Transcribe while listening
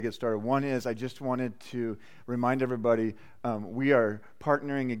Get started. One is I just wanted to remind everybody we are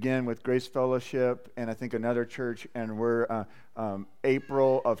partnering again with Grace Fellowship and I think another church, and we're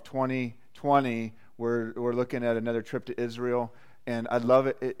April of 2020. We're looking at another trip to Israel, and I'd love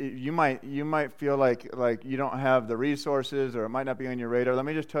it. You might feel like you don't have the resources, or it might not be on your radar. Let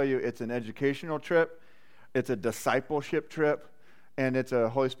me just tell you, it's an educational trip, it's a discipleship trip, and it's a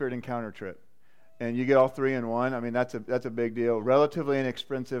Holy Spirit encounter trip. And you get all three in one. I mean, that's a big deal. Relatively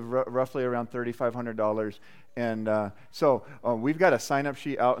inexpensive, roughly around $3,500. And so we've got a sign-up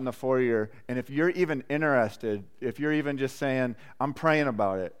sheet out in the foyer. And if you're even interested, if you're even just saying, "I'm praying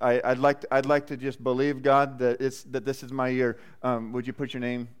about it," I'd like to just believe God that this is my year. Would you put your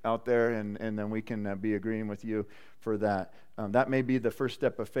name out there, and then we can be agreeing with you for that. That may be the first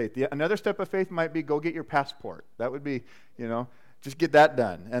step of faith. Another step of faith might be go get your passport. That would be, just get that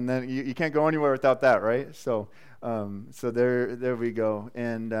done, and then you can't go anywhere without that, right? So there we go.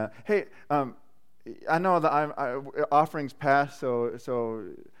 And hey, I know that offerings passed, so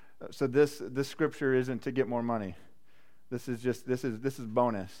this scripture isn't to get more money. This is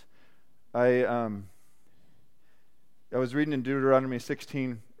bonus. I was reading in Deuteronomy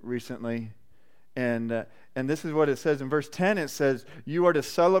 16 recently, and this is what it says in verse 10. It says, "You are to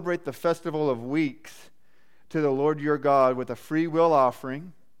celebrate the festival of weeks to the Lord your God with a free will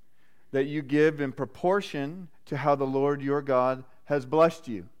offering that you give in proportion to how the Lord your God has blessed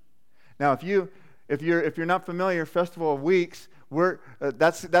you." Now, if you're not familiar, Festival of Weeks,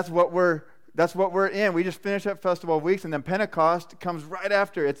 that's what we're in. We just finished up Festival of Weeks, and then Pentecost comes right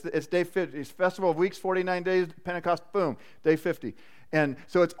after. It's day 50. It's Festival of Weeks, 49 days. Pentecost, boom, day 50. And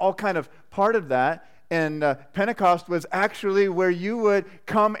so it's all kind of part of that. And Pentecost was actually where you would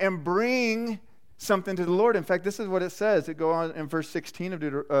come and bring something to the Lord. In fact, this is what it says. It goes on in verse 16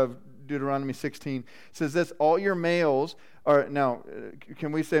 of Deuteronomy 16. It says this: all your males are, now,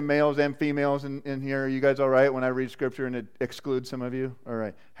 can we say males and females in here? Are you guys all right when I read scripture and it excludes some of you? All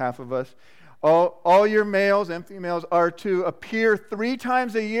right, half of us. All your males and females are to appear 3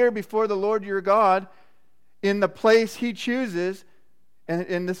 times a year before the Lord your God in the place he chooses.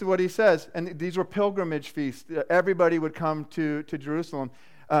 And this is what he says. And these were pilgrimage feasts. Everybody would come to Jerusalem.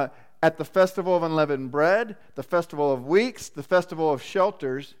 At the festival of unleavened bread, the festival of weeks, the festival of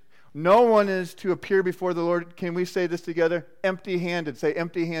shelters, no one is to appear before the Lord. Can we say this together? Empty-handed. Say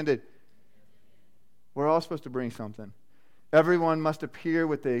empty-handed. We're all supposed to bring something. Everyone must appear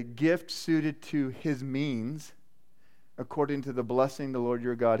with a gift suited to his means, according to the blessing the Lord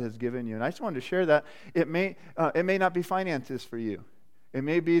your God has given you. And I just wanted to share that. It may not be finances for you. It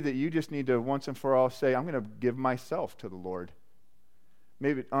may be that you just need to once and for all say, "I'm going to give myself to the Lord."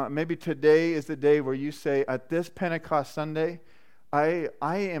 Maybe today is the day where you say, at this Pentecost Sunday, I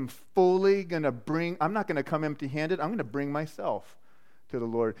am fully going to bring, I'm not going to come empty-handed, I'm going to bring myself to the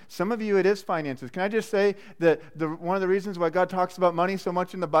Lord. Some of you, it is finances. Can I just say that one of the reasons why God talks about money so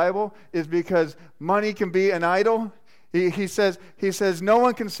much in the Bible is because money can be an idol. He says, no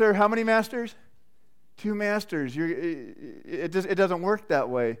one can serve how many masters? 2 masters. It doesn't work that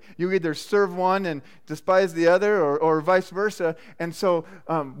way. You either serve one and despise the other, or vice versa. And so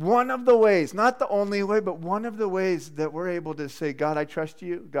one of the ways, not the only way, but one of the ways that we're able to say, "God, I trust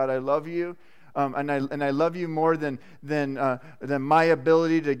you. God, I love you. And I love you more than my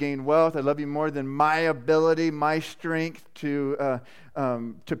ability to gain wealth. I love you more than my ability, my strength to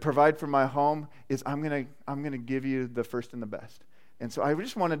provide for my home," is I'm gonna give you the first and the best. And so I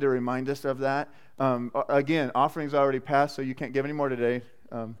just wanted to remind us of that. Again, offerings already passed, so you can't give any more today.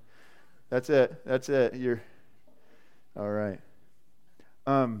 That's it. You're all right.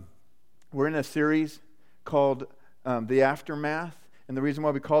 We're in a series called The Aftermath. And the reason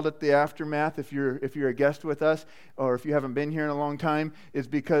why we called it The Aftermath, if you're a guest with us, or if you haven't been here in a long time, is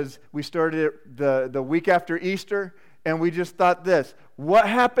because we started it the week after Easter, and we just thought this: what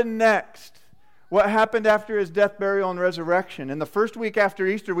happened next? What happened after his death, burial, and resurrection? And the first week after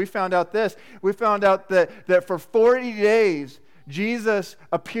Easter, we found out this. We found out that for 40 days, Jesus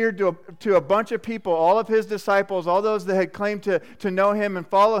appeared to a bunch of people, all of his disciples, all those that had claimed to know him and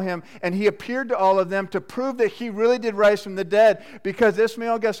follow him. And he appeared to all of them to prove that he really did rise from the dead. Because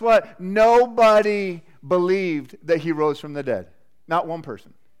Ishmael, guess what? Nobody believed that he rose from the dead. Not one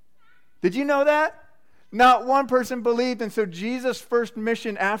person. Did you know that? Not one person believed. And so Jesus' first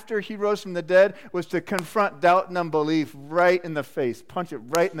mission after he rose from the dead was to confront doubt and unbelief right in the face, punch it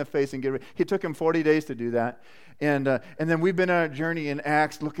right in the face and get rid. It took him 40 days to do that. And then we've been on a journey in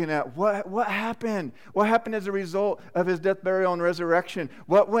Acts looking at what happened. What happened as a result of his death, burial, and resurrection?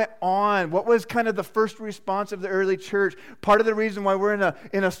 What went on? What was kind of the first response of the early church? Part of the reason why we're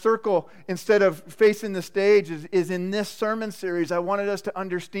in a circle instead of facing the stage is in this sermon series. I wanted us to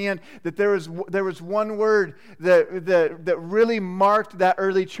understand that there was one word that really marked that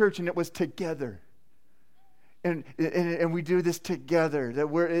early church, and it was together. And we do this together. That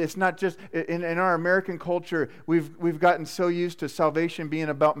it's not just in our American culture. We've gotten so used to salvation being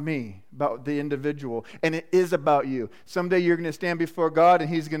about me, about the individual, and it is about you. Someday you're going to stand before God,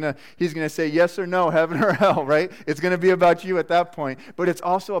 and He's going to say yes or no, heaven or hell. Right? It's going to be about you at that point. But it's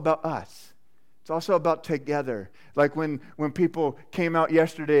also about us. It's also about together. Like when people came out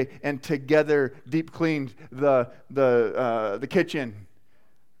yesterday and together deep cleaned the kitchen.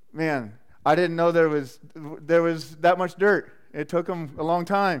 Man, I didn't know there was that much dirt. It took them a long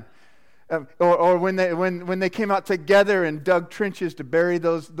time. Or when they came out together and dug trenches to bury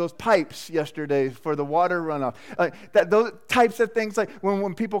those pipes yesterday for the water runoff. Those types of things, like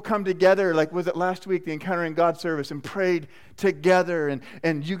when people come together, like was it last week, the Encountering God service, and prayed together.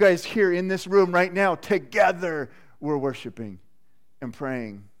 And you guys here in this room right now, together we're worshiping and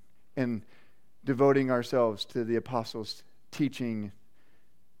praying and devoting ourselves to the apostles' teaching,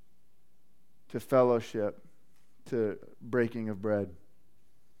 to fellowship, to breaking of bread,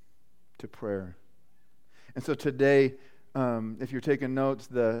 to prayer. And so today, if you're taking notes,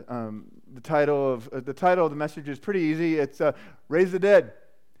 the title of the message is pretty easy. It's Raise the Dead.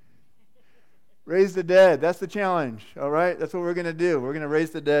 Raise the dead. That's the challenge. All right, that's what we're going to do. We're going to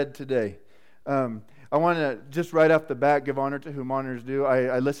raise the dead today. I want to just right off the bat give honor to whom honors due.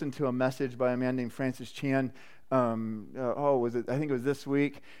 I listened to a message by a man named Francis Chan. I think it was this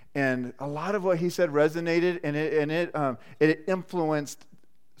week, and a lot of what he said resonated, and it influenced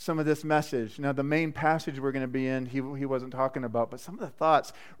some of this message. Now, the main passage we're going to be in, he wasn't talking about, but some of the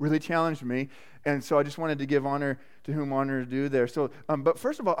thoughts really challenged me, and so I just wanted to give honor to whom honor is due there. So, but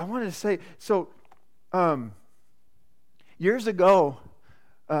first of all, I wanted to say, years ago,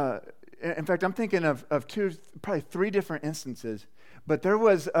 in fact, I'm thinking of two, probably three different instances, but there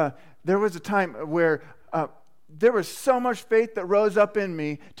was a time where there was so much faith that rose up in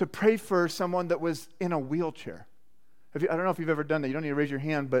me to pray for someone that was in a wheelchair. I don't know if you've ever done that. You don't need to raise your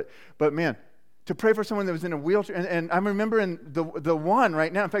hand, but man, to pray for someone that was in a wheelchair. And I'm remembering the one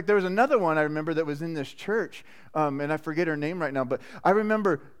right now. In fact, there was another one I remember that was in this church, and I forget her name right now. But I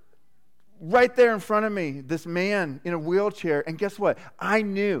remember right there in front of me, this man in a wheelchair. And guess what? I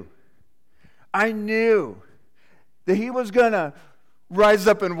knew that he was going to rise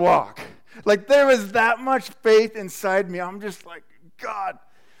up and walk. Like there was that much faith inside me. I'm just like, God.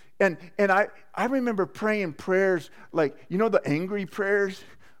 And I remember praying prayers like, you know, the angry prayers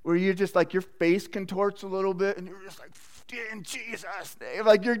where you just like your face contorts a little bit and you're just like, in Jesus' name.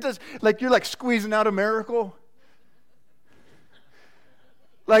 Like you're squeezing out a miracle.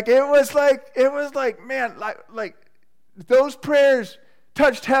 It was like, man, like those prayers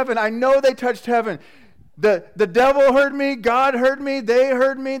touched heaven. I know they touched heaven. The devil heard me, God heard me, they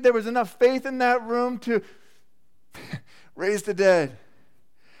heard me. There was enough faith in that room to raise the dead.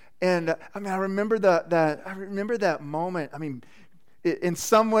 And I remember that moment. I mean, in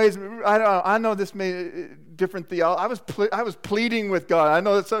some ways, I know this made different theology. I was pleading with God. I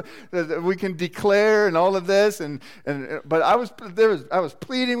know that we can declare and all of this, but I was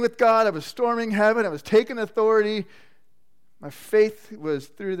pleading with God. I was storming heaven. I was taking authority. My faith was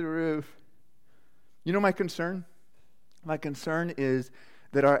through the roof. You know my concern? My concern is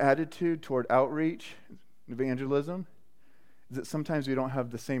that our attitude toward outreach, evangelism, is that sometimes we don't have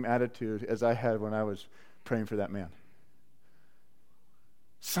the same attitude as I had when I was praying for that man.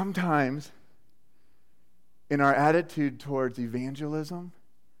 Sometimes in our attitude towards evangelism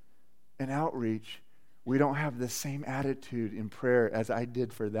and outreach, we don't have the same attitude in prayer as I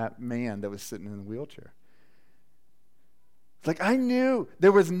did for that man that was sitting in the wheelchair. It's like I knew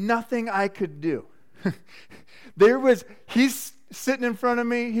there was nothing I could do. He's sitting in front of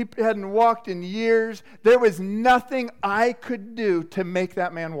me. He hadn't walked in years. There was nothing I could do to make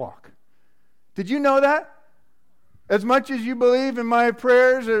that man walk. Did you know that? As much as you believe in my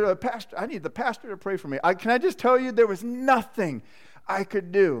prayers, or pastor, I need the pastor to pray for me. Can I just tell you, there was nothing I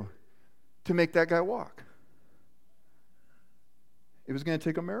could do to make that guy walk. It was going to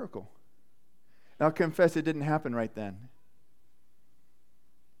take a miracle. And I'll confess it didn't happen right then.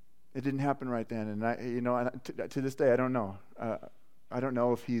 It didn't happen right then, and to this day I don't know. I don't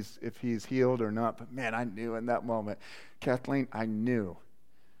know if he's healed or not. But man, I knew in that moment, Kathleen, I knew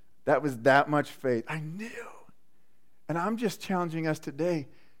that was that much faith. I knew, and I'm just challenging us today.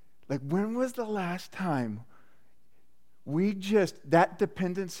 Like, when was the last time that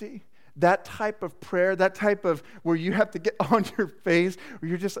dependency, that type of prayer, that type of where you have to get on your face, where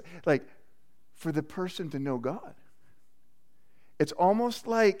you're just like, for the person to know God. It's almost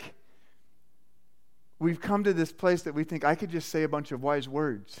like we've come to this place that we think I could just say a bunch of wise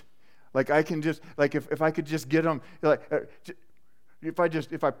words. Like I can just, like if I could just get them, like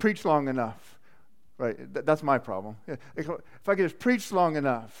if I preach long enough, right? That's my problem. If I could just preach long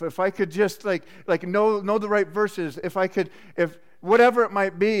enough, if I could just like know the right verses, if whatever it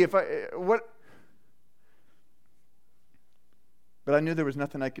might be, but I knew there was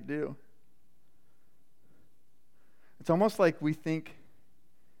nothing I could do. It's almost like we think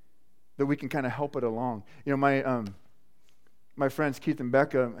that we can kind of help it along. You know, my friends Keith and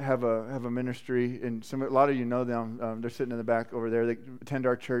Becca have a ministry, and a lot of you know them. They're sitting in the back over there. They attend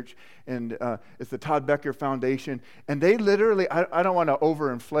our church, and it's the Todd Becker Foundation. And they literally, I don't want to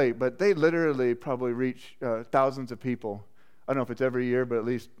overinflate, but they literally probably reach thousands of people. I don't know if it's every year, but at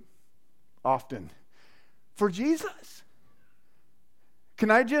least often, for Jesus.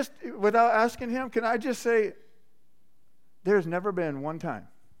 Can I just, without asking him, can I just say, there's never been one time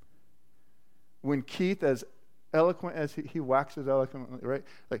when Keith, as eloquent as he waxes eloquently, right?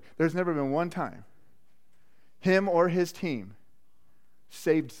 Like, there's never been one time him or his team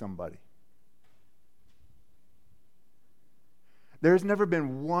saved somebody. There's never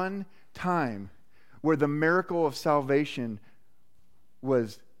been one time where the miracle of salvation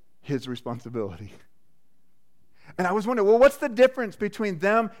was his responsibility. And I was wondering, well, what's the difference between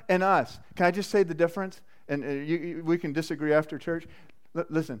them and us? Can I just say the difference? And we can disagree after church.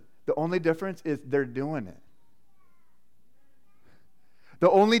 Listen, the only difference is they're doing it. The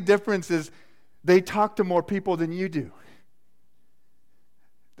only difference is they talk to more people than you do.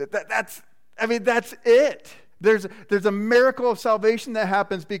 That's it. There's a miracle of salvation that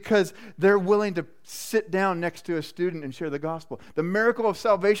happens because they're willing to sit down next to a student and share the gospel. The miracle of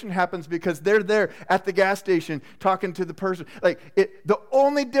salvation happens because they're there at the gas station talking to the person. The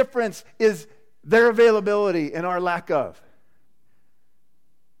only difference is their availability and our lack of.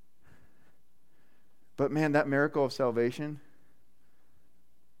 But man, that miracle of salvation,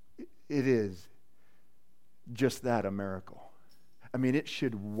 it is just that, a miracle. I mean, it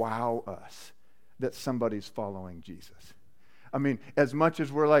should wow us that somebody's following Jesus. I mean, as much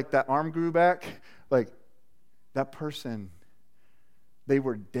as we're like, that arm grew back, like that person, they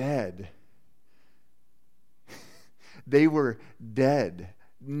were dead. They were dead.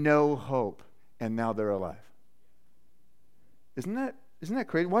 No hope. And now they're alive. Isn't that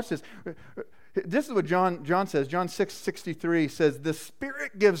crazy? Watch this. This is what John says. John 6:63 says, the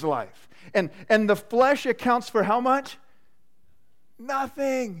Spirit gives life. And the flesh accounts for how much?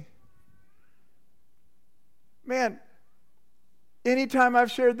 Nothing. Man, anytime I've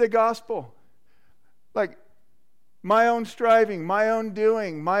shared the gospel, like my own striving, my own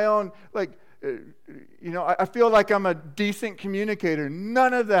doing, my own, I feel like I'm a decent communicator.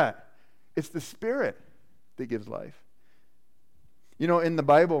 None of that. It's the Spirit that gives life. You know, in the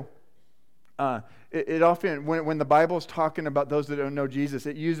Bible, it often, when the Bible's talking about those that don't know Jesus,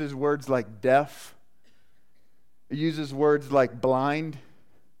 it uses words like deaf. It uses words like blind.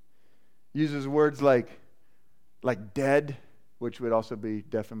 It uses words like dead, which would also be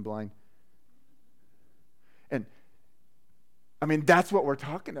deaf and blind. And I mean, that's what we're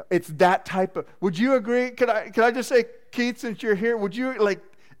talking about. It's that type of, would you agree? Could I just say, Keith, since you're here, would you,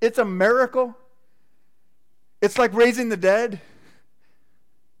 it's a miracle? It's like raising the dead?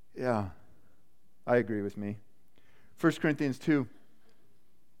 Yeah, I agree with me. 1 Corinthians 2,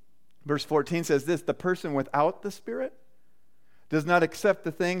 verse 14 says this, the person without the Spirit does not accept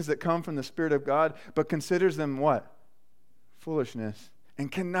the things that come from the Spirit of God, but considers them what? Foolishness. And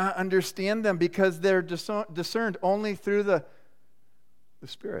cannot understand them because they're discerned only through the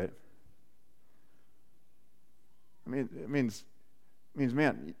Spirit. I mean, it means,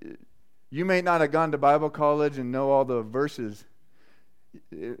 man, you may not have gone to Bible college and know all the verses.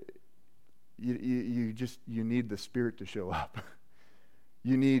 You need the Spirit to show up.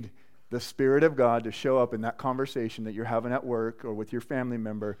 You need the Spirit of God to show up in that conversation that you're having at work or with your family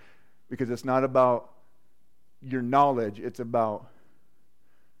member, because it's not about your knowledge, it's about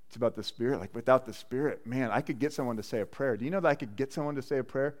the Spirit. Like, without the Spirit, man, I could get someone to say a prayer. Do you know that I could get someone to say a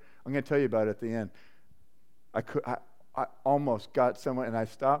prayer? I'm going to tell you about it at the end. I almost got someone, and I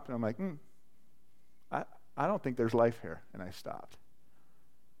stopped, and I'm like, I don't think there's life here, and I stopped.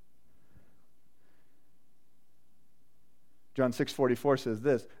 John 6:44 says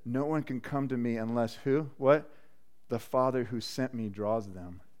this, no one can come to me unless who? What? The Father who sent me draws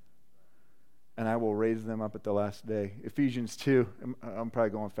them, and I will raise them up at the last day. Ephesians 2, I'm probably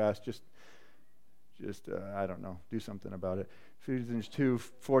going fast, just I don't know, do something about it. Ephesians 2,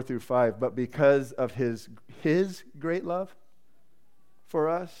 4 through 5. But because of his great love for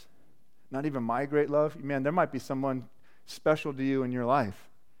us, not even my great love, man, there might be someone special to you in your life,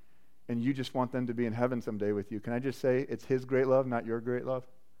 and you just want them to be in heaven someday with you. Can I just say it's his great love, not your great love?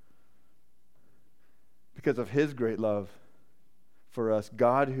 Because of his great love for us,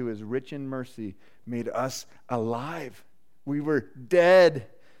 God, who is rich in mercy, made us alive. We were dead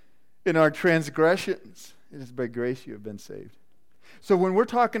in our transgressions. It is by grace you have been saved. So when we're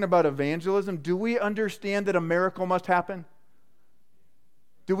talking about evangelism, do we understand that a miracle must happen?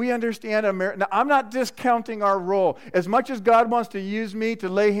 Do we understand a miracle? Now, I'm not discounting our role. As much as God wants to use me to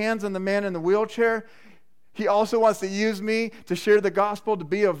lay hands on the man in the wheelchair, he also wants to use me to share the gospel, to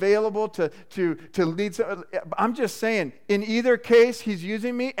be available, to lead. I'm just saying, in either case, he's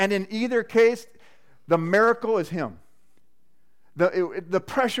using me, and in either case, the miracle is him. The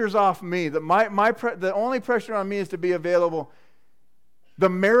pressure's off me. The only pressure on me is to be available. The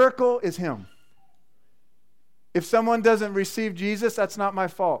miracle is him. If someone doesn't receive Jesus, that's not my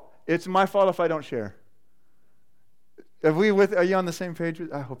fault. It's my fault if I don't share. Are you on the same page?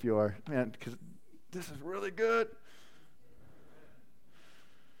 I hope you are, man, because this is really good.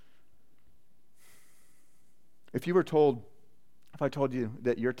 If I told you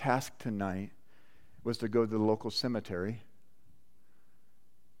that your task tonight was to go to the local cemetery,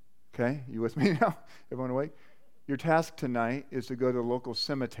 okay, you with me now? Everyone awake? Your task tonight is to go to the local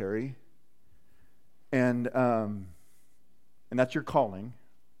cemetery, and that's your calling.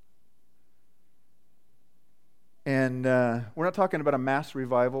 And we're not talking about a mass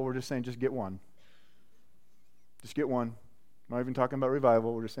revival. We're just saying just get one. Just get one. We're not even talking about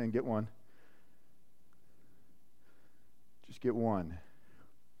revival. We're just saying get one. Just get one.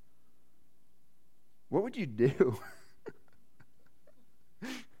 What would you do?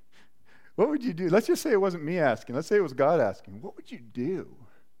 What would you do? Let's just say it wasn't me asking. Let's say it was God asking. What would you do?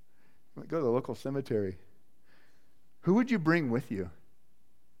 Go to the local cemetery. Who would you bring with you?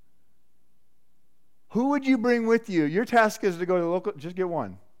 Who would you bring with you? Your task is to go to the local, just get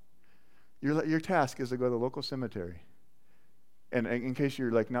one. Your task is to go to the local cemetery. And in case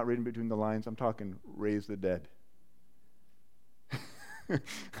you're like not reading between the lines, I'm talking raise the dead.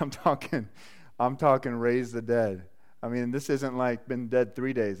 I'm talking raise the dead. I mean, this isn't like been dead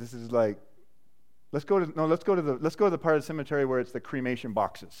 3 days. This is like, let's go to the part of the cemetery where it's the cremation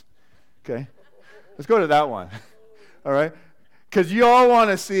boxes. Okay? Let's go to that one. All right? Because you all want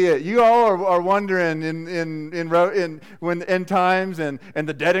to see it. You all are wondering when end times and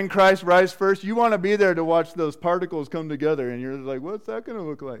the dead in Christ rise first. You want to be there to watch those particles come together, and you're like, what's that going to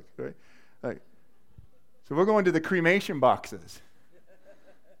look like? Right? Like, so we're going to the cremation boxes.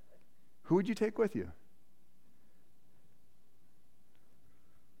 Who would you take with you?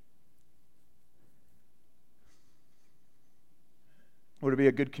 Would it be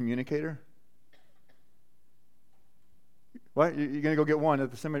a good communicator? What? You're going to go get one at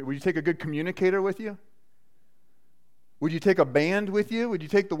the cemetery. Would you take a good communicator with you? Would you take a band with you? Would you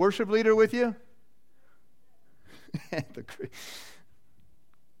take the worship leader with you?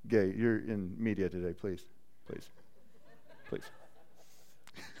 Gay, you're in media today, please. Please. Please.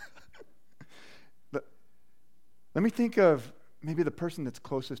 Let me think of maybe the person that's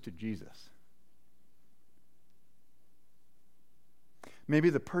closest to Jesus. Maybe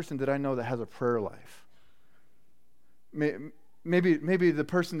the person that I know that has a prayer life. Maybe the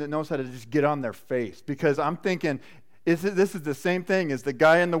person that knows how to just get on their face. Because I'm thinking, this is the same thing as the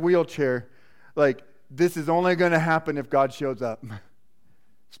guy in the wheelchair. Like, this is only going to happen if God shows up.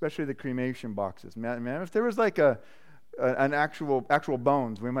 Especially the cremation boxes. Man, if there was like an actual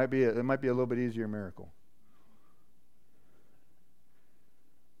bones, it might be a little bit easier miracle.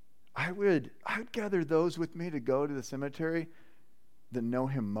 I would gather those with me to go to the cemetery that know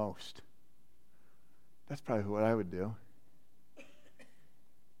him most. That's probably what I would do.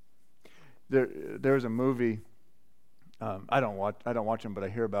 There was a movie. I don't watch them, but I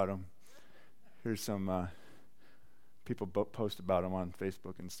hear about them. Here's some people post about them on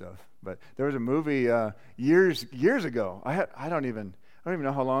Facebook and stuff. But there was a movie years ago. I don't even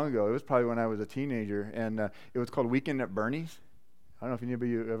know how long ago. It was probably when I was a teenager, and it was called Weekend at Bernie's. I don't know if any of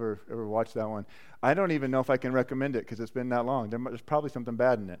you ever watched that one. I don't even know if I can recommend it because it's been that long. There's probably something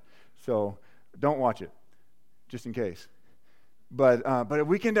bad in it. So don't watch it, just in case. But a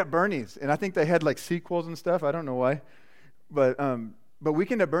Weekend at Bernie's, and I think they had like sequels and stuff. I don't know why. But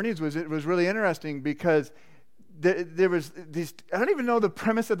Weekend at Bernie's was really interesting because there was these, I don't even know the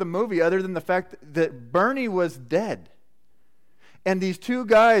premise of the movie other than the fact that Bernie was dead. And these two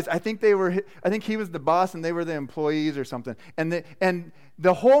guys, I think he was the boss and they were the employees or something. And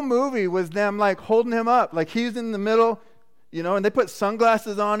the whole movie was them like holding him up, like he's in the middle, and they put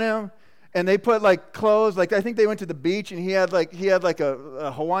sunglasses on him, and they put like clothes, like I think they went to the beach, and he had like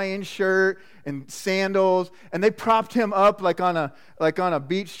a Hawaiian shirt and sandals, and they propped him up like on a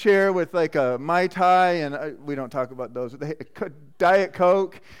beach chair with like a Mai Tai, and we don't talk about those, Diet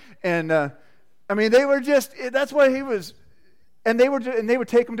Coke, and they were just, that's what he was. And they would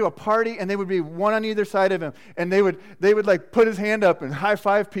take him to a party, and they would be one on either side of him, and they would like put his hand up and high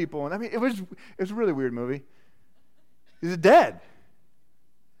five people, and it was a really weird movie. He's dead.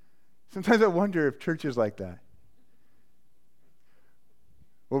 Sometimes I wonder if church is like that,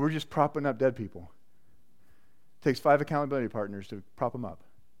 where we're just propping up dead people. It takes 5 accountability partners to prop them up.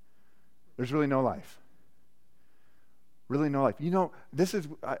 There's really no life. Really no life. This is.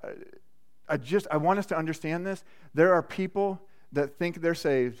 I want us to understand this. There are people that think they're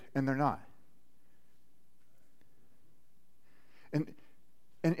saved and they're not.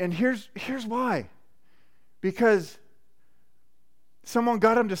 And here's why. Because someone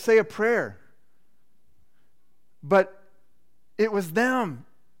got them to say a prayer. But it was them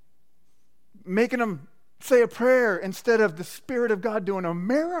making them say a prayer instead of the Spirit of God doing a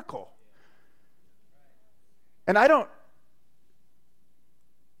miracle. And I'm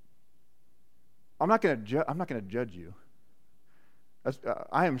not going to judge you.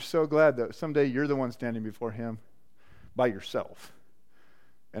 I am so glad that someday you're the one standing before Him by yourself.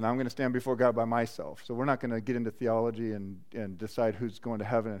 And I'm going to stand before God by myself. So we're not going to get into theology and decide who's going to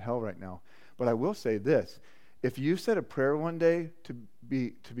heaven and hell right now. But I will say this. If you said a prayer one day to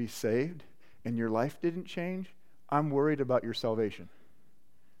be saved and your life didn't change, I'm worried about your salvation.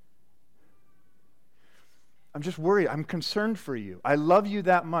 I'm just worried. I'm concerned for you. I love you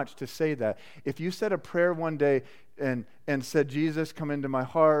that much to say that. If you said a prayer one day and said, Jesus, come into my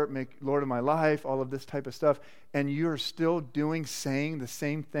heart, make Lord of my life, all of this type of stuff, and you're still saying the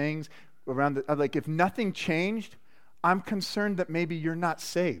same things around like if nothing changed, I'm concerned that maybe you're not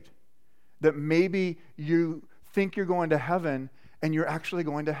saved. That maybe you think you're going to heaven and you're actually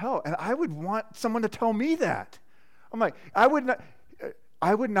going to hell. And I would want someone to tell me that. I'm like, I would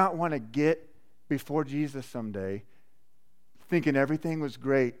not want to get before Jesus someday thinking everything was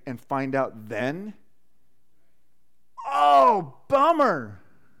great and find out then, oh, bummer.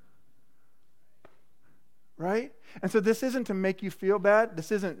 Right? And so this isn't to make you feel bad.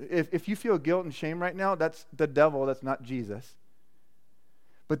 This isn't, if you feel guilt and shame right now, that's the devil, that's not Jesus.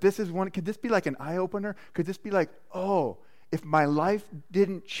 But this is one, could this be like an eye-opener? Could this be like, oh, if my life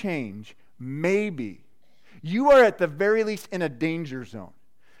didn't change, maybe. You are at the very least in a danger zone.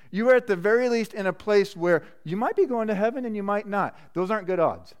 You are at the very least in a place where you might be going to heaven and you might not. Those aren't good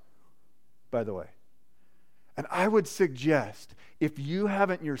odds, by the way. And I would suggest, if you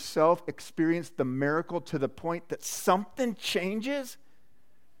haven't yourself experienced the miracle to the point that something changes,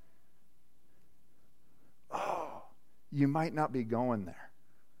 you might not be going there.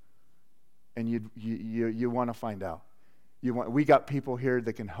 And you want to find out. We got people here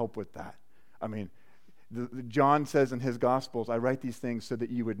that can help with that. I mean, John says in his Gospels, I write these things so that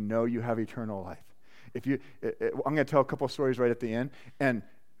you would know you have eternal life. I'm going to tell a couple stories right at the end, and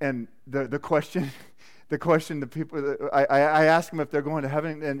the question, the people, I ask them if they're going to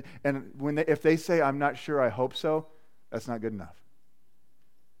heaven, and if they say I'm not sure, I hope so, that's not good enough.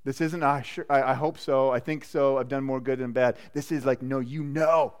 This isn't I hope so, I think so, I've done more good than bad. This is like, no, you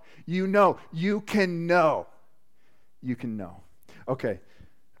can know. Okay.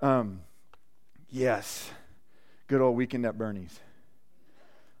 Yes. Good old weekend at Bernie's.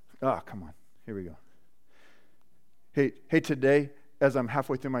 Oh, come on. Here we go. Hey, today, as I'm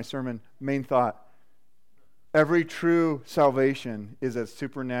halfway through my sermon, main thought. Every true salvation is as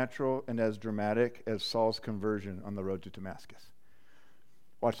supernatural and as dramatic as Saul's conversion on the road to Damascus.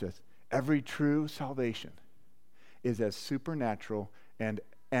 Watch this. Every true salvation is as supernatural and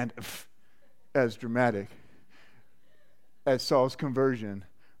as dramatic as Saul's conversion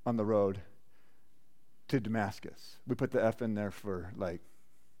on the road to Damascus. We put the F in there for like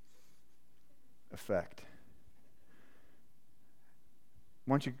effect.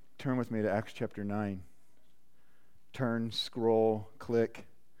 Why don't you turn with me to Acts chapter 9. Turn, scroll, click.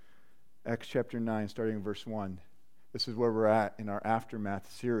 Acts chapter 9, starting in verse 1. This is where we're at in our Aftermath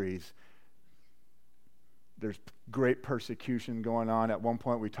series. There's great persecution going on. At one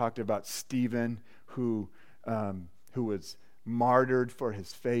point we talked about Stephen, who was martyred for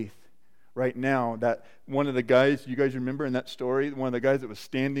his faith. Right now, that one of the guys, you guys remember in that story, one of the guys that was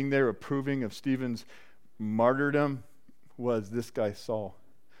standing there approving of Stephen's martyrdom was this guy, Saul.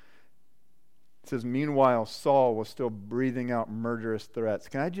 It says, meanwhile, Saul was still breathing out murderous threats.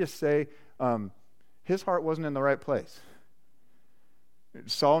 Can I just say, his heart wasn't in the right place.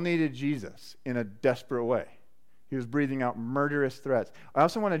 Saul needed Jesus in a desperate way. He was breathing out murderous threats. I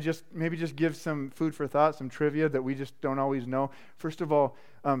also want to just give some food for thought, some trivia that we just don't always know. First of all,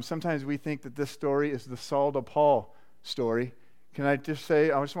 sometimes we think that this story is the Saul to Paul story. Can I just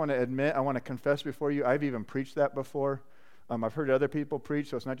say, I just want to admit, I want to confess before you, I've even preached that before. I've heard other people preach,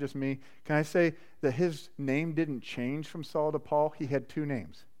 so it's not just me. Can I say that his name didn't change from Saul to Paul? He had two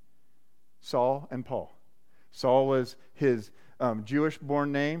names, Saul and Paul. Saul was his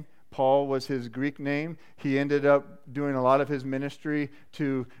Jewish-born name. Paul was his Greek name. He ended up doing a lot of his ministry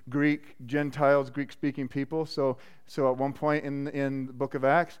to Greek Gentiles, Greek-speaking people. So at one point in the book of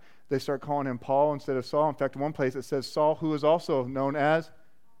Acts, they start calling him Paul instead of Saul. In fact, one place it says Saul, who is also known as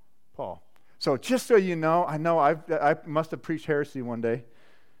Paul. So just so you know, I must have preached heresy one day,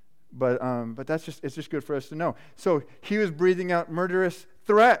 but it's just good for us to know. So he was breathing out murderous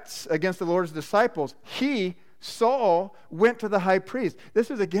threats against the Lord's disciples. Saul went to the high priest.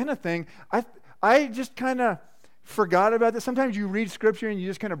 This is again a thing. I just kind of forgot about this. Sometimes you read scripture and you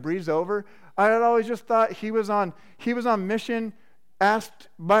just kind of breeze over. I had always just thought he was on mission, asked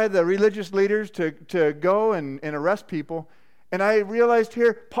by the religious leaders to go and arrest people. And I realized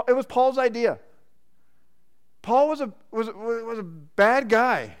here it was Paul's idea. Paul was a bad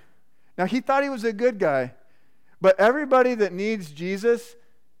guy. Now he thought he was a good guy, but everybody that needs Jesus,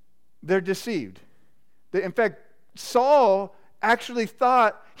 they're deceived. In fact, Saul actually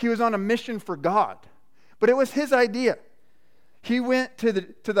thought he was on a mission for God, but it was his idea. He went to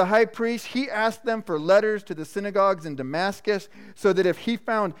the high priest. He asked them for letters to the synagogues in Damascus so that if he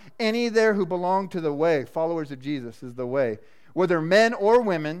found any there who belonged to the way, followers of Jesus is the way, whether men or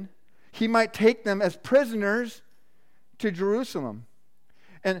women, he might take them as prisoners to Jerusalem.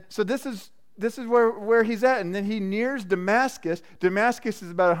 And so this is where he's at. And then he nears Damascus. Damascus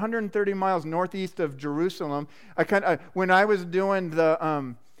is about 130 miles northeast of Jerusalem. When I was doing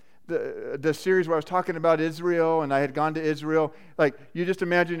the series where I was talking about Israel, and I had gone to Israel, like you just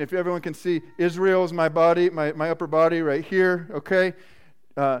imagine if everyone can see, Israel is my body, my upper body right here, okay?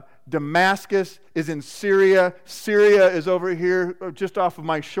 Damascus is in Syria. Syria is over here just off of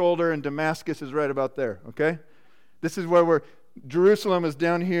my shoulder, and Damascus is right about there, okay? This is where Jerusalem is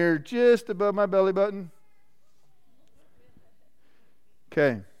down here just above my belly button.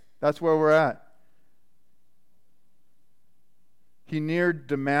 Okay, that's where we're at. He neared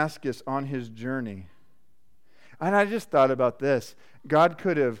Damascus on his journey. And I just thought about this. God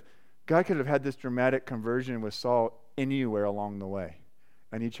could have had this dramatic conversion with Saul anywhere along the way.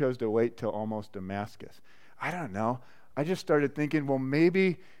 And he chose to wait till almost Damascus. I don't know. I just started thinking, well,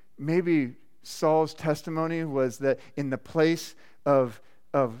 maybe Saul's testimony was that in the place of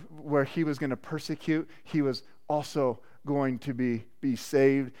where he was going to persecute, he was also going to be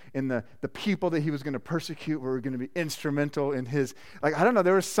saved. In the people that he was going to persecute were going to be instrumental in his, I don't know,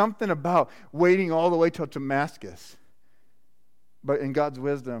 there was something about waiting all the way till Damascus. But in God's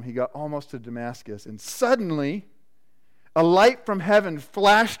wisdom, he got almost to Damascus, and suddenly a light from heaven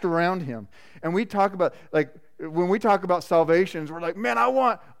flashed around him. And we talk about, when we talk about salvations, we're like, man, I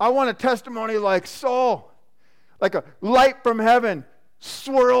want a testimony like Saul. Like a light from heaven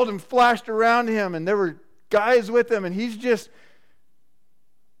swirled and flashed around him, and there were guys with him, and he's just,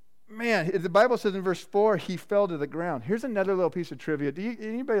 man, the Bible says in verse 4, he fell to the ground. Here's another little piece of trivia.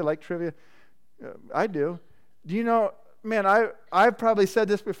 Anybody like trivia? I do. Do you know, man, I've probably said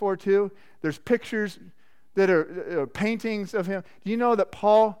this before too. There's pictures that are paintings of him. Do you know that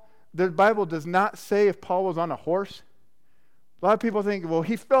the Bible does not say if Paul was on a horse? A lot of people think, well,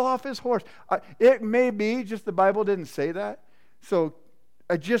 he fell off his horse. It may be, just the Bible didn't say that. So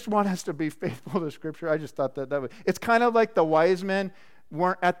I just want us to be faithful to Scripture. I just thought that was, it's kind of like the wise men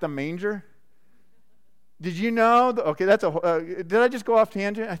weren't at the manger. Did you know? Okay, did I just go off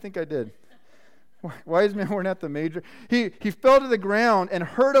tangent? I think I did. Wise men weren't at the manger. He fell to the ground and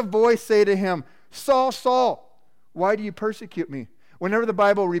heard a voice say to him, Saul, Saul, why do you persecute me? Whenever the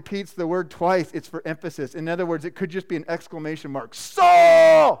Bible repeats the word twice, it's for emphasis. In other words, it could just be an exclamation mark.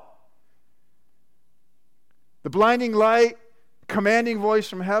 Saul! The blinding light, commanding voice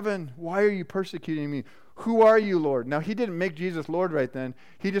from heaven, why are you persecuting me? Who are you, Lord? Now, he didn't make Jesus Lord right then.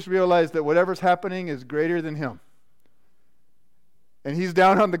 He just realized that whatever's happening is greater than him. And he's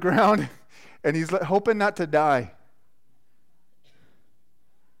down on the ground, and he's hoping not to die.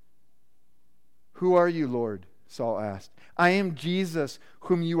 Who are you, Lord? Saul asked. I am Jesus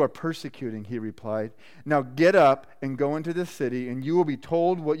whom you are persecuting, he replied. Now get up and go into the city, and you will be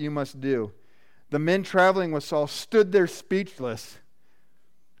told what you must do. The men traveling with Saul stood there speechless.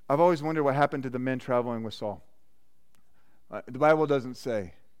 I've always wondered what happened to the men traveling with Saul. The Bible doesn't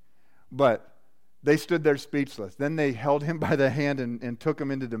say. But They stood there speechless. Then they held him by the hand and took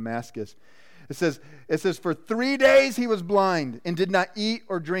him into Damascus. It says, for 3 days he was blind and did not eat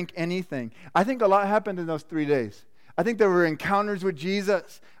or drink anything. I think a lot happened in those 3 days. I think there were encounters with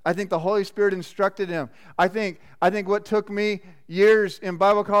Jesus. I think the Holy Spirit instructed him. I think what took me years in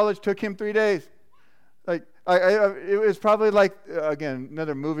Bible college took him 3 days. Like it was probably like, again,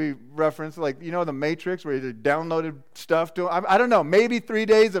 another movie reference, like, The Matrix, where he downloaded stuff to him. I don't know, maybe 3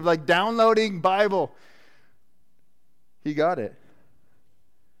 days of like downloading Bible. He got it.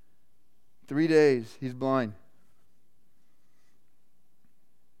 3 days, he's blind.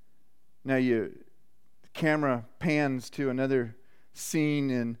 Now the camera pans to another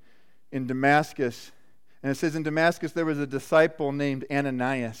scene in Damascus. And it says, in Damascus there was a disciple named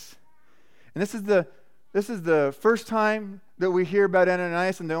Ananias. And this is the first time that we hear about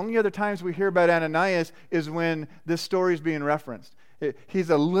Ananias, and the only other times we hear about Ananias is when this story is being referenced. He's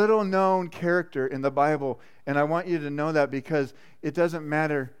a little known character in the Bible, and I want you to know that, because it doesn't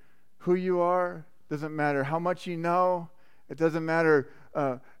matter who you are, it doesn't matter how much you know, it doesn't matter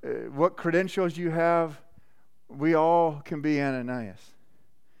what credentials you have. We all can be Ananias.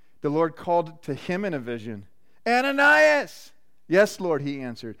 The Lord called to him in a vision, Ananias! Yes, Lord, he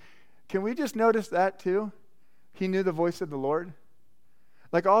answered. Can we just notice that too? He knew the voice of the Lord.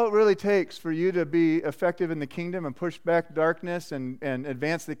 Like, all it really takes for you to be effective in the kingdom and push back darkness and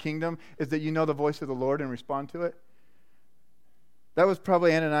advance the kingdom is that you know the voice of the Lord and respond to it. That was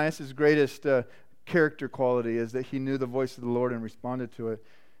probably Ananias' greatest character quality, is that he knew the voice of the Lord and responded to it.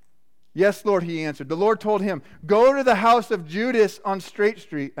 Yes, Lord, he answered. The Lord told him, go to the house of Judas on Straight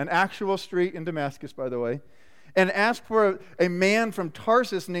Street, an actual street in Damascus, by the way, and ask for a man from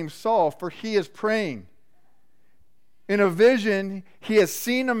Tarsus named Saul, for he is praying. In a vision, he has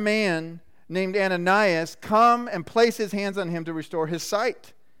seen a man named Ananias come and place his hands on him to restore his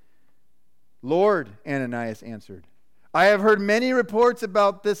sight. Lord, Ananias answered, I have heard many reports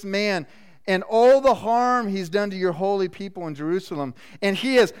about this man and all the harm he's done to your holy people in Jerusalem. And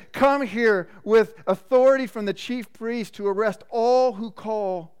he has come here with authority from the chief priest to arrest all who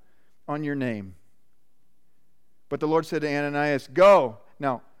call on your name. But the Lord said to Ananias, go.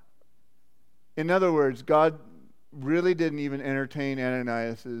 Now, in other words, God really didn't even entertain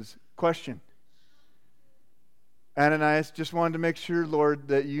Ananias' question. Ananias, just wanted to make sure, Lord,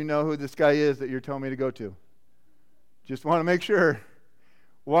 that you know who this guy is that you're telling me to go to. Just want to make sure.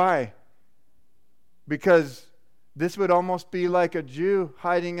 Why? Because this would almost be like a Jew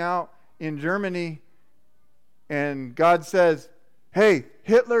hiding out in Germany, and God says, hey,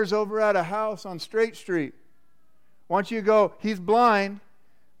 Hitler's over at a house on Straight Street. Why don't you go, he's blind,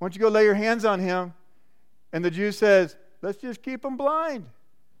 why don't you go lay your hands on him? And the Jew says, let's just keep him blind.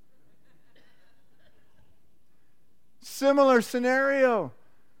 Similar scenario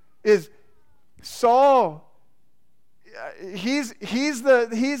is Saul. He's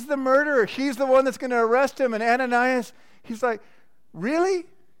the murderer. He's the one that's going to arrest him. And Ananias, he's like, really?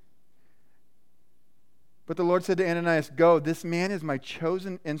 But the Lord said to Ananias, go, this man is my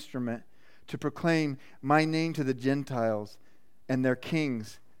chosen instrument to proclaim my name to the Gentiles and their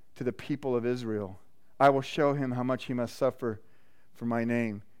kings to the people of Israel. I will show him how much he must suffer for my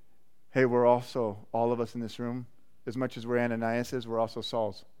name. Hey, we're also, all of us in this room, as much as we're Ananias is, we're also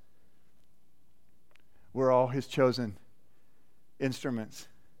Saul's. We're all his chosen instruments.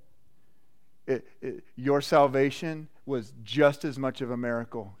 Your salvation was just as much of a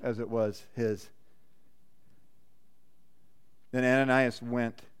miracle as it was his. Then Ananias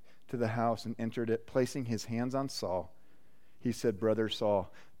went to the house and entered it, placing his hands on Saul. He said, Brother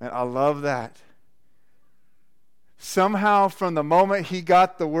Saul. Man, I love that. Somehow, from the moment he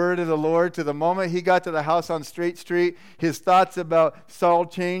got the word of the Lord to the moment he got to the house on Straight Street, his thoughts about Saul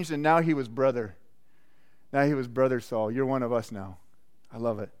changed, and now he was brother. Now he was Brother Saul. You're one of us now. I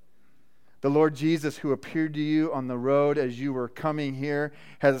love it. The Lord Jesus, who appeared to you on the road as you were coming here,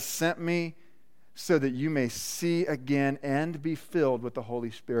 has sent me so that you may see again and be filled with the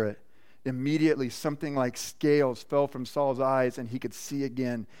Holy Spirit. Immediately, something like scales fell from Saul's eyes, and he could see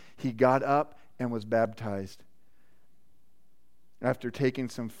again. He got up and was baptized. After taking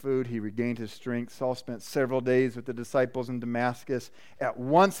some food, he regained his strength. Saul spent several days with the disciples in Damascus. At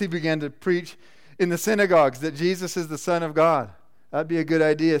once he began to preach in the synagogues that Jesus is the Son of God. That'd be a good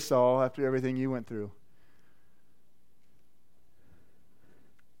idea, Saul, after everything you went through.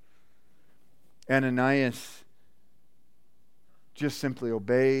 Ananias just simply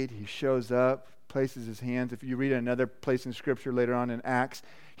obeyed. He shows up, places his hands. If you read another place in Scripture later on in Acts,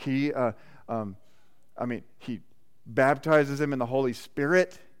 he baptizes him in the Holy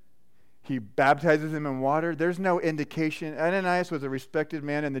Spirit. He baptizes him in water. There's no indication. Ananias was a respected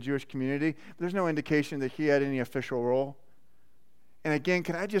man in the Jewish community. There's no indication that he had any official role. And again,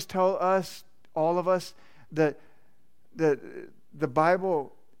 can I just tell us, all of us, that the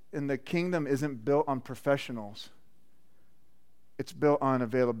Bible and the kingdom isn't built on professionals. It's built on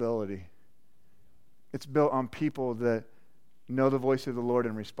availability. It's built on people that know the voice of the Lord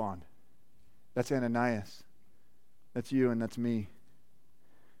and respond. That's Ananias. That's you and that's me.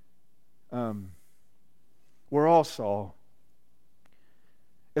 We're all Saul.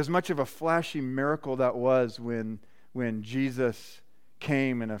 As much of a flashy miracle that was when Jesus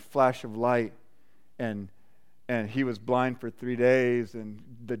came in a flash of light and he was blind for 3 days and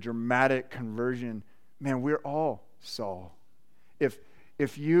the dramatic conversion, man, we're all Saul.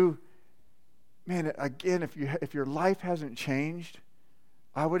 If you, man, again, if your life hasn't changed,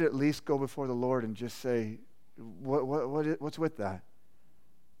 I would at least go before the Lord and just say, what's with that?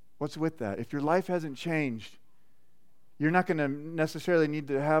 What's with that? If your life hasn't changed, you're not going to necessarily need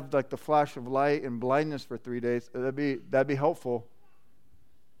to have like the flash of light and blindness for 3 days. That'd be helpful.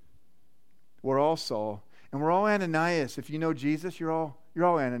 We're all Saul, and we're all Ananias. If you know Jesus, you're all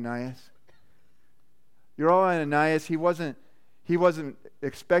Ananias. You're all Ananias. He wasn't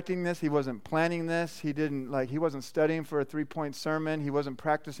expecting this. He wasn't planning this. He wasn't studying for a 3-point sermon. He wasn't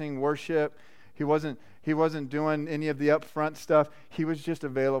practicing worship. He wasn't doing any of the upfront stuff. He was just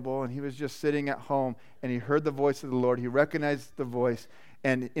available, and he was just sitting at home, and he heard the voice of the Lord. He recognized the voice,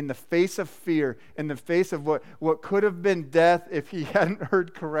 and in the face of fear, in the face of what could have been death if he hadn't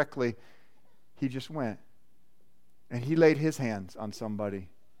heard correctly, he just went, and he laid his hands on somebody,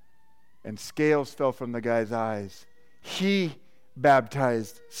 and scales fell from the guy's eyes. He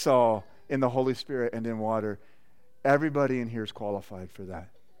baptized Saul in the Holy Spirit and in water. Everybody in here is qualified for that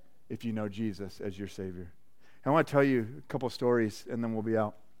if you know Jesus as your Savior. I want to tell you a couple stories, and then we'll be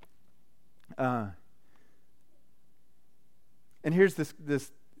out. And here's this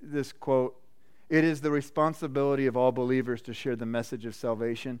quote. It is the responsibility of all believers to share the message of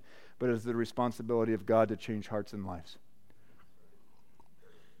salvation, but it is the responsibility of God to change hearts and lives.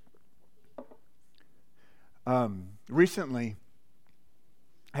 Recently,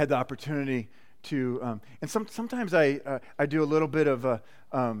 I had the opportunity to, and sometimes I do a little bit of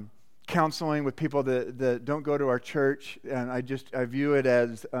counseling with people that don't go to our church, and I view it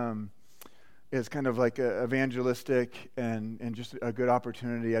as kind of like evangelistic and just a good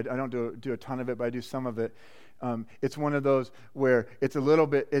opportunity. I don't do a ton of it, but I do some of it. It's one of those where it's a little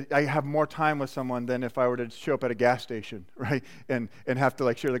bit, I have more time with someone than if I were to show up at a gas station, right? And have to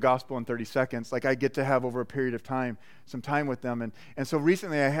like share the gospel in 30 seconds. Like I get to have over a period of time, some time with them. And so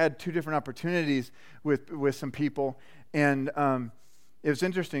recently I had 2 different opportunities with some people. And it was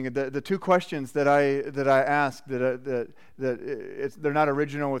interesting. The 2 questions that I asked they're not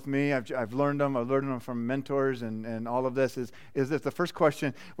original with me. I've learned them. I've learned them from mentors and all of this. Is this the first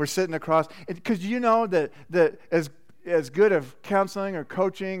question? We're sitting across because you know that as good of counseling or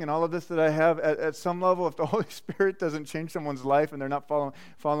coaching and all of this that I have at some level, if the Holy Spirit doesn't change someone's life and they're not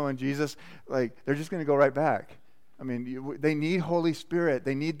following Jesus, like they're just going to go right back. I mean, they need Holy Spirit.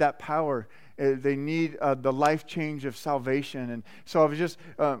 They need that power. They need the life change of salvation. And so I was just,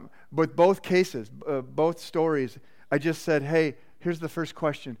 with both cases, both stories, I just said, hey, here's the first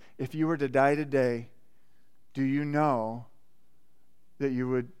question. If you were to die today, do you know that you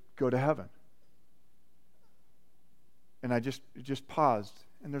would go to heaven? And I just paused.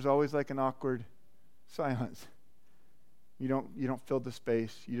 And there's always like an awkward silence. You don't fill the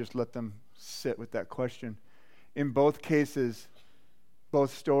space. You just let them sit with that question. In both cases,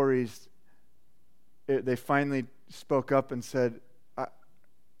 both stories, they finally spoke up and said,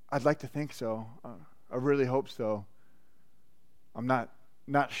 I'd like to think so. I really hope so. I'm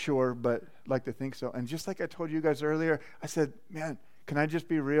not sure, but I'd like to think so. And just like I told you guys earlier, I said, man, can I just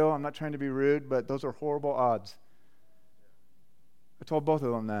be real? I'm not trying to be rude, but those are horrible odds. I told both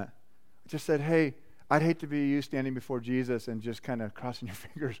of them that. I just said, hey, I'd hate to be you standing before Jesus and just kind of crossing your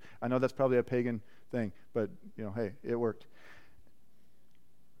fingers. I know that's probably a pagan thing, but, hey, it worked.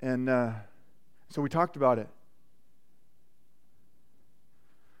 And so we talked about it.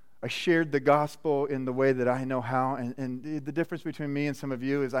 I shared the gospel in the way that I know how, and the difference between me and some of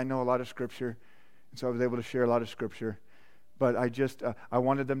you is I know a lot of Scripture, and so I was able to share a lot of Scripture. But I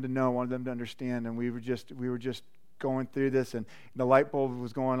wanted them to know, I wanted them to understand, and we were just going through this, and the light bulb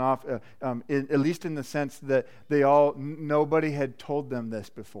was going off, at least in the sense that nobody had told them this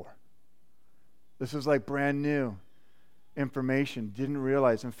before. This was like brand new information. Didn't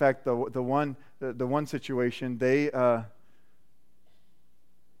realize. In fact, the one situation, they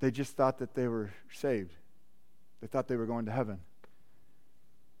just thought that they were saved. They thought they were going to heaven.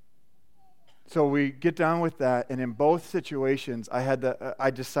 So we get down with that, and in both situations,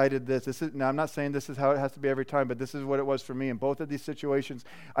 I decided this. Now, I'm not saying this is how it has to be every time, but this is what it was for me. In both of these situations,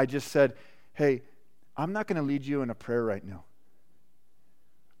 I just said, hey, I'm not going to lead you in a prayer right now.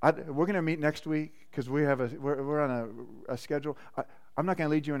 We're going to meet next week because we're on a schedule. I'm not going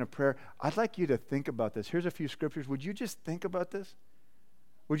to lead you in a prayer. I'd like you to think about this. Here's a few scriptures. Would you just think about this?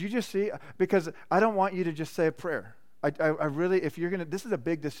 Would you just see? Because I don't want you to just say a prayer. I really, if you're going to, this is a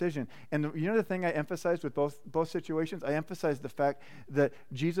big decision. And you know the thing I emphasized with both situations? I emphasized the fact that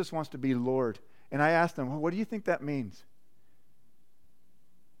Jesus wants to be Lord. And I asked them, well, what do you think that means?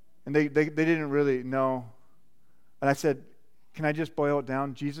 And they didn't really know. And I said, can I just boil it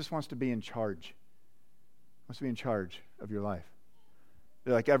down? Jesus wants to be in charge. He wants to be in charge of your life.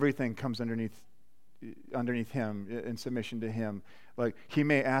 Like everything comes underneath him, in submission to him. Like he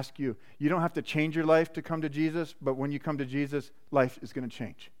may ask you, you don't have to change your life to come to Jesus, but when you come to Jesus, life is going to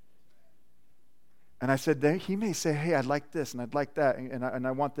change. And I said, he may say, hey, I'd like this and I'd like that, and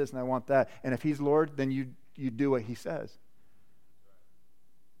I want this and I want that. And if he's Lord, then you do what he says.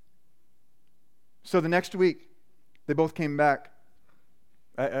 So the next week, they both came back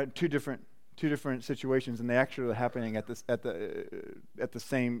at two different situations, and they actually were happening in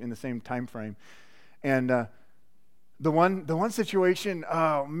the same time frame. And the one situation,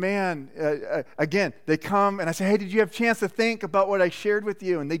 oh man, again, they come and I say, hey, did you have a chance to think about what I shared with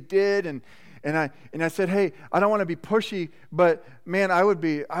you? And they did, and I said, hey, I don't want to be pushy, but man, I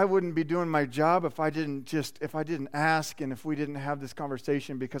wouldn't be doing my job if I didn't ask and if we didn't have this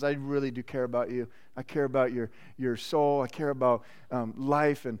conversation, because I really do care about you. I care about your soul. I care about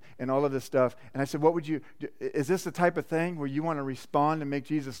life and all of this stuff. And I said, is this the type of thing where you want to respond and make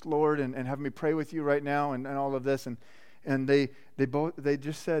Jesus Lord and have me pray with you right now and all of this? And they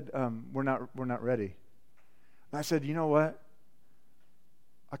just said, we're not ready. And I said, you know what?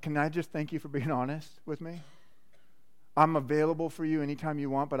 Can I just thank you for being honest with me? I'm available for you anytime you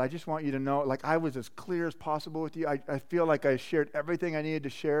want, but I just want you to know, like, I was as clear as possible with you. I feel like I shared everything I needed to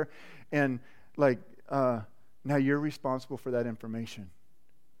share, and like now you're responsible for that information.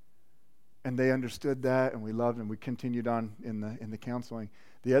 And they understood that, and we loved, and we continued on in the counseling.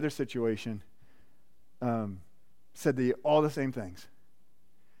 The other situation said all the same things,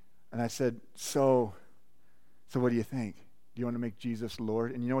 and I said, so what do you think? Do you want to make Jesus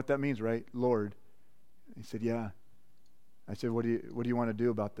Lord? And you know what that means, right? Lord. He said, yeah. I said, what do you want to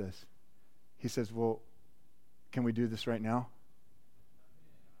do about this? He says, well, can we do this right now?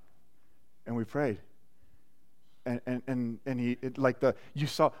 And we prayed. And you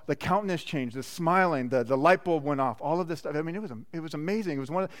saw the countenance change, the smiling, the light bulb went off, all of this stuff. I mean, it was amazing.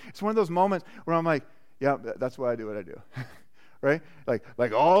 It's one of those moments where I'm like, yeah, that's why I do what I do. Right?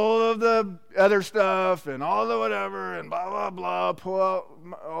 Like all of the other stuff and all the whatever and blah, blah, blah, pull out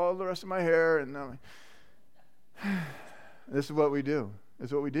all the rest of my hair. And I'm like, this is what we do. This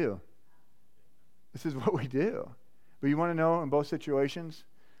is what we do. This is what we do. But you want to know, in both situations,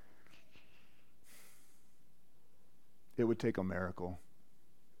 it would take a miracle.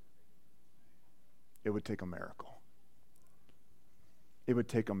 It would take a miracle. It would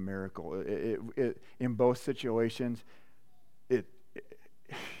take a miracle. In both situations,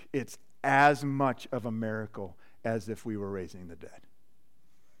 it's as much of a miracle as if we were raising the dead.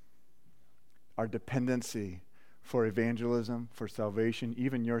 Our dependency for evangelism, for salvation,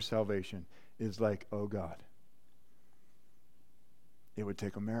 even your salvation, is like, oh God, it would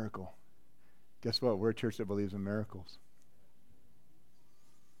take a miracle. Guess what? We're a church that believes in miracles.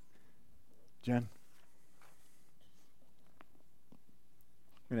 Jen?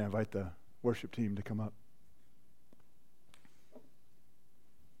 I'm going to invite the worship team to come up.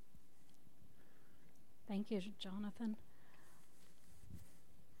 Thank you, Jonathan.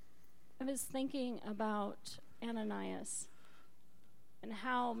 I was thinking about Ananias and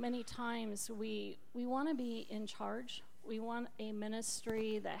how many times we want to be in charge. We want a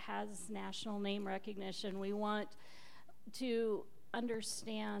ministry that has national name recognition. We want to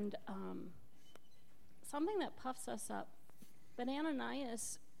understand something that puffs us up. But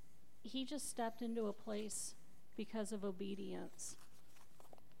Ananias, he just stepped into a place because of obedience.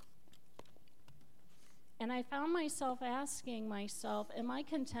 And I found myself asking myself, am I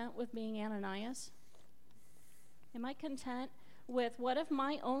content with being Ananias? Am I content with, what if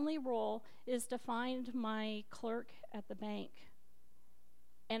my only role is to find my clerk at the bank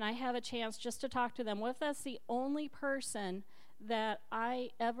and I have a chance just to talk to them? What if that's the only person that I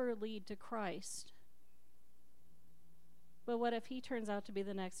ever lead to Christ? But what if he turns out to be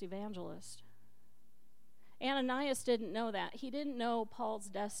the next evangelist? Ananias didn't know that. He didn't know Paul's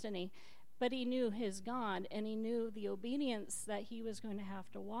destiny. But he knew his God, and he knew the obedience that he was going to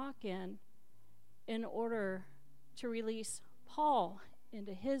have to walk in in order to release Paul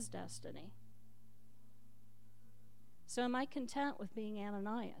into his destiny. So am I content with being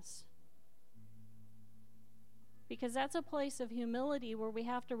Ananias? Because that's a place of humility where we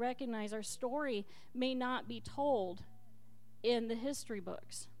have to recognize our story may not be told in the history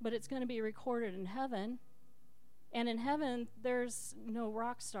books, but it's going to be recorded in heaven. And in heaven, there's no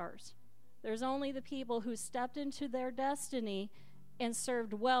rock stars. There's only the people who stepped into their destiny and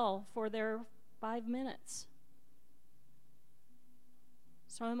served well for their 5 minutes.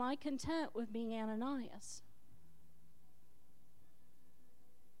 So am I content with being Ananias?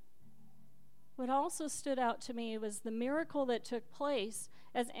 What also stood out to me was the miracle that took place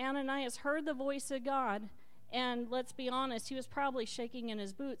as Ananias heard the voice of God. And let's be honest, he was probably shaking in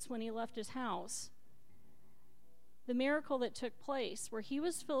his boots when he left his house. The miracle that took place where he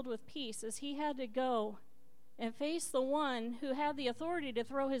was filled with peace as he had to go and face the one who had the authority to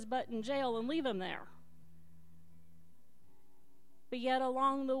throw his butt in jail and leave him there. But yet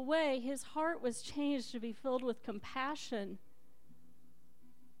along the way, his heart was changed to be filled with compassion.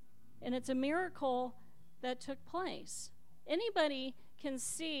 And it's a miracle that took place. Anybody can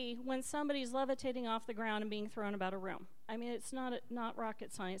see when somebody's levitating off the ground and being thrown about a room. I mean, it's not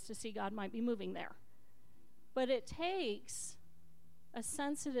rocket science to see God might be moving there. But it takes a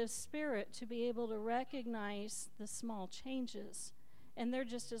sensitive spirit to be able to recognize the small changes. And they're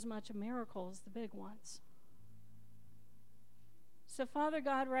just as much a miracle as the big ones. So, Father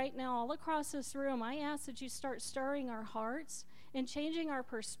God, right now, all across this room, I ask that you start stirring our hearts and changing our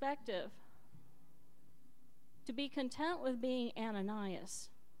perspective to be content with being Ananias.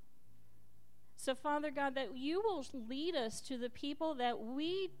 So, Father God, that you will lead us to the people that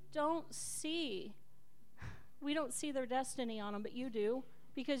we don't see. We don't see their destiny on them, but you do,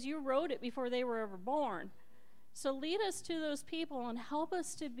 because you wrote it before they were ever born. So lead us to those people and help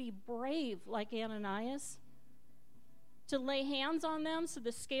us to be brave like Ananias, to lay hands on them so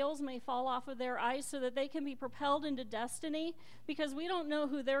the scales may fall off of their eyes so that they can be propelled into destiny, because we don't know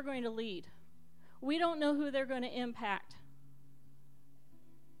who they're going to lead. We don't know who they're going to impact.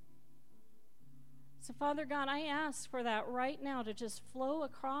 So, Father God, I ask for that right now to just flow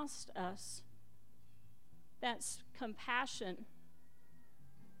across us. That's compassion,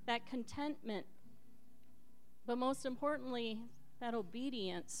 that contentment, but most importantly, that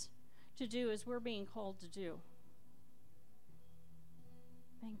obedience to do as we're being called to do.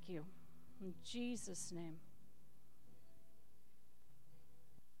 Thank you. In Jesus' name.